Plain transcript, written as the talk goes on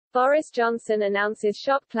Boris Johnson announces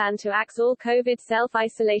shock plan to axe all COVID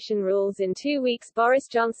self-isolation rules in 2 weeks. Boris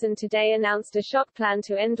Johnson today announced a shock plan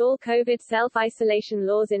to end all COVID self-isolation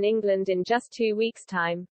laws in England in just 2 weeks'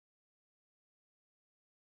 time.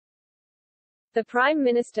 The Prime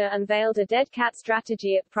Minister unveiled a dead cat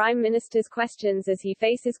strategy at Prime Minister's Questions as he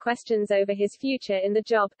faces questions over his future in the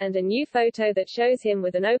job, and a new photo that shows him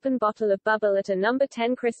with an open bottle of bubble at a number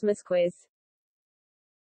 10 Christmas quiz.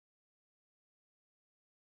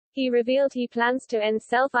 He revealed he plans to end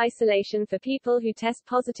self-isolation for people who test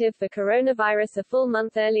positive for coronavirus a full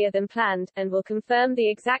month earlier than planned, and will confirm the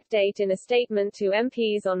exact date in a statement to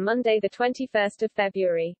MPs on Monday, 21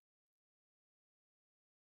 February.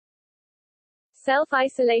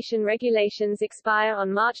 Self-isolation regulations expire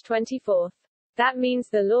on March 24. That means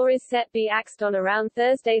the law is set to be axed on around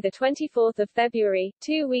Thursday, 24 February,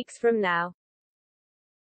 2 weeks from now.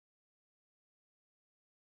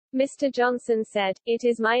 Mr. Johnson said, "It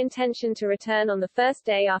is my intention to return on the first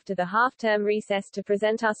day after the half-term recess to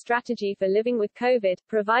present our strategy for living with COVID,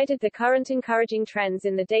 provided the current encouraging trends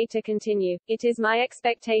in the data continue. It is my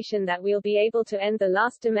expectation that we'll be able to end the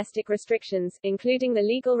last domestic restrictions, including the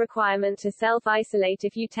legal requirement to self-isolate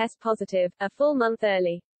if you test positive, a full month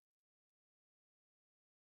early.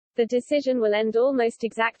 The decision will end almost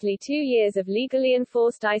exactly 2 years of legally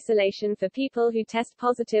enforced isolation for people who test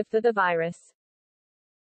positive for the virus."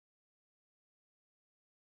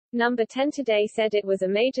 Number 10 today said it was a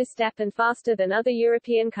major step and faster than other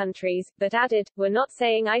European countries, but added, "We're not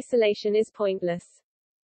saying isolation is pointless.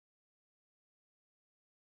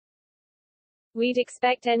 We'd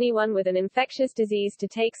expect anyone with an infectious disease to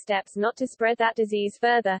take steps not to spread that disease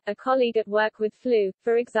further, a colleague at work with flu,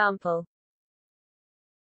 for example."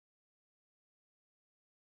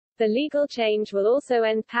 The legal change will also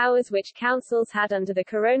end powers which councils had under the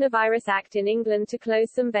Coronavirus Act in England to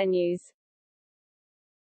close some venues.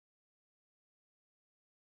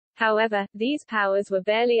 However, these powers were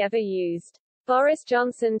barely ever used. Boris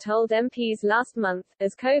Johnson told MPs last month,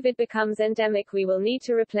 "As COVID becomes endemic, we will need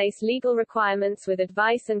to replace legal requirements with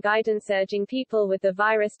advice and guidance urging people with the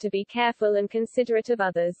virus to be careful and considerate of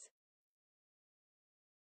others."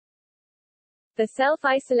 The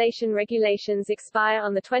self-isolation regulations expire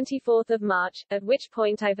on 24 March, at which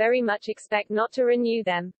point I very much expect not to renew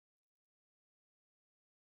them.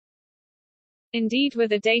 Indeed,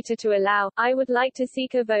 with the data to allow, I would like to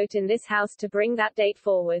seek a vote in this House to bring that date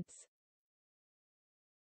forwards.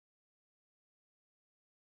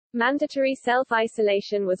 Mandatory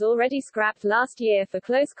self-isolation was already scrapped last year for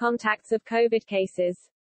close contacts of COVID cases.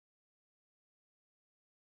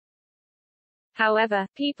 However,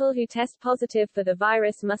 people who test positive for the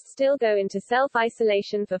virus must still go into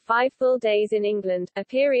self-isolation for 5 full days in England, a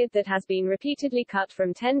period that has been repeatedly cut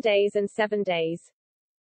from 10 days and 7 days.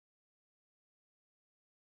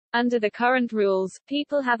 Under the current rules,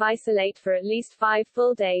 people have to isolate for at least 5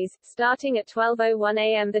 full days, starting at 12:01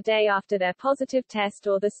 a.m. the day after their positive test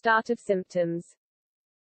or the start of symptoms.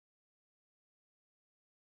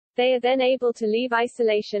 They are then able to leave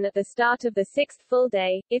isolation at the start of the 6th full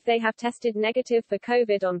day, if they have tested negative for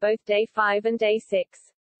COVID on both day 5 and day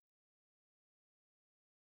 6.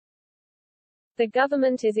 The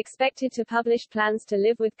government is expected to publish plans to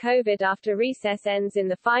live with COVID after recess ends in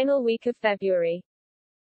the final week of February.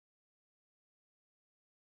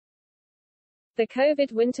 The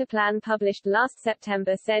COVID winter plan published last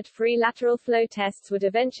September said free lateral flow tests would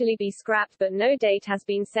eventually be scrapped, but no date has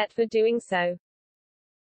been set for doing so.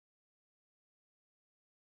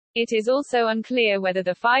 It is also unclear whether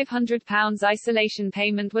the £500 isolation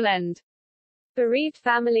payment will end. Bereaved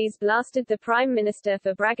families blasted the Prime Minister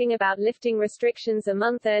for bragging about lifting restrictions a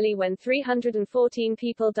month early when 314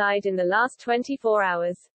 people died in the last 24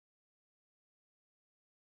 hours.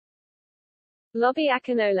 Lobby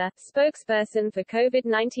Akinola, spokesperson for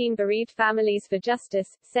COVID-19 bereaved families for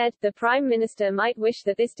justice, said, "The Prime Minister might wish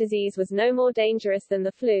that this disease was no more dangerous than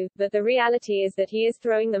the flu, but the reality is that he is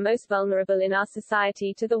throwing the most vulnerable in our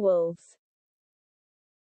society to the wolves."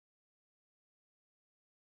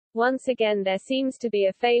 Once again, there seems to be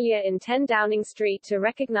a failure in 10 Downing Street to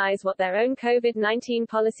recognize what their own COVID-19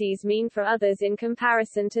 policies mean for others in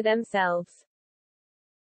comparison to themselves.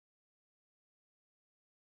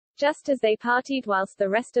 Just as they partied whilst the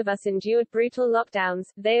rest of us endured brutal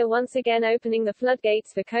lockdowns, they are once again opening the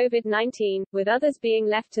floodgates for COVID-19, with others being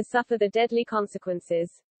left to suffer the deadly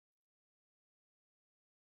consequences.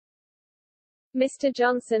 Mr.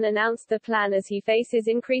 Johnson announced the plan as he faces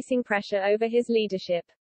increasing pressure over his leadership.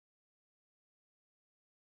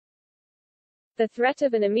 The threat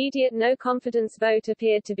of an immediate no-confidence vote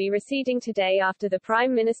appeared to be receding today after the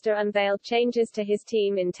Prime Minister unveiled changes to his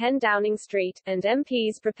team in 10 Downing Street, and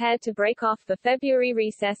MPs prepared to break off for February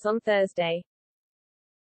recess on Thursday.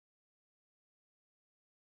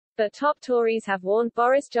 But top Tories have warned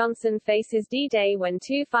Boris Johnson faces D-Day when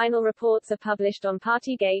two final reports are published on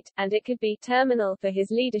Partygate, and it could be terminal for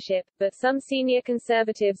his leadership, but some senior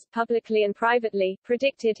Conservatives, publicly and privately,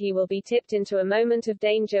 predicted he will be tipped into a moment of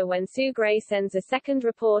danger when Sue Gray sends a second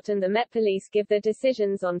report and the Met Police give their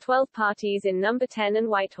decisions on 12 parties in No. 10 and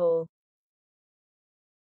Whitehall.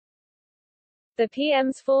 The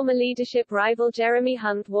PM's former leadership rival Jeremy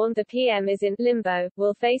Hunt warned the PM is in limbo,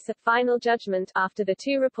 will face a final judgment after the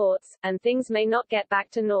two reports, and things may not get back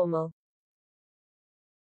to normal.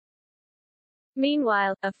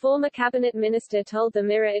 Meanwhile, a former cabinet minister told the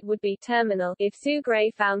Mirror it would be terminal if Sue Gray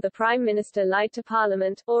found the Prime Minister lied to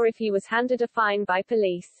Parliament, or if he was handed a fine by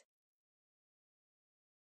police.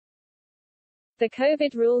 The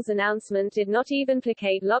COVID rules announcement did not even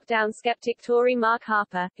placate lockdown skeptic Tory Mark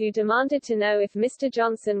Harper, who demanded to know if Mr.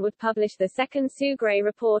 Johnson would publish the second Sue Gray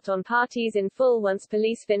report on parties in full once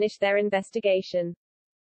police finish their investigation.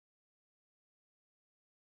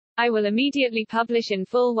 "I will immediately publish in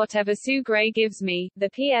full whatever Sue Gray gives me," the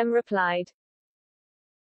PM replied.